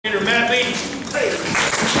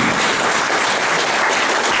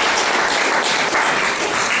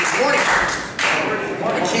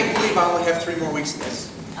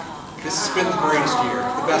first year.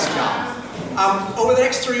 The best job. Over the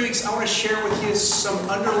next 3 weeks, I want to share with you some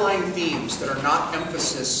underlying themes that are not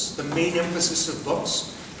the main emphasis of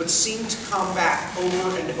books, but seem to come back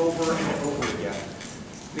over and over and over again.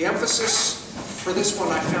 The emphasis for this one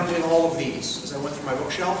I found in all of these as I went through my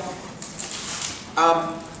bookshelf.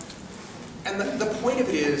 And the point of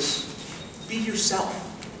it is, be yourself.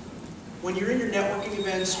 When you're in your networking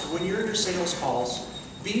events or when you're in your sales calls,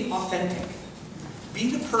 be authentic.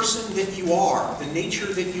 Be the person that you are, the nature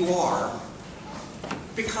that you are,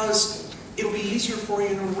 because it'll be easier for you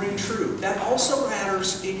to ring true. That also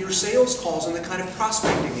matters in your sales calls and the kind of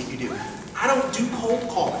prospecting that you do. I don't do cold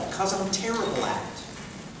calling because I'm terrible at it.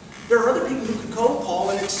 There are other people who can cold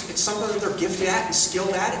call, and it's something that they're gifted at and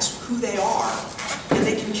skilled at. It's who they are, and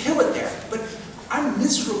they can kill it there. But I'm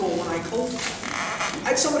miserable when I cold call. I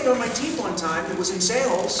had somebody on my team one time that was in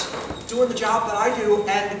sales, doing the job that I do,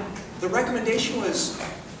 and the recommendation was,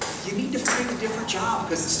 you need to find a different job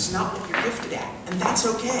because this is not what you're gifted at, and that's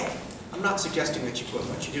okay. I'm not suggesting that you quit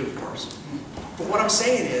what you do, of course. But what I'm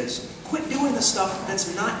saying is, quit doing the stuff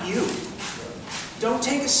that's not you. Don't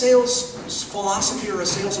take a sales philosophy or a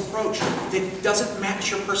sales approach that doesn't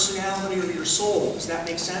match your personality or your soul. Does that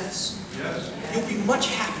make sense? Yes. You'll be much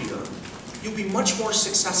happier. You'll be much more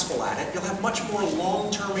successful at it. You'll have much more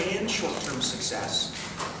long-term and short-term success.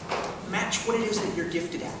 Match what it is that you're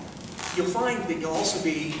gifted at. You'll find that you'll also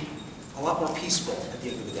be a lot more peaceful at the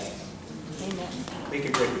end of the day. Amen. Make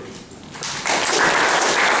it great.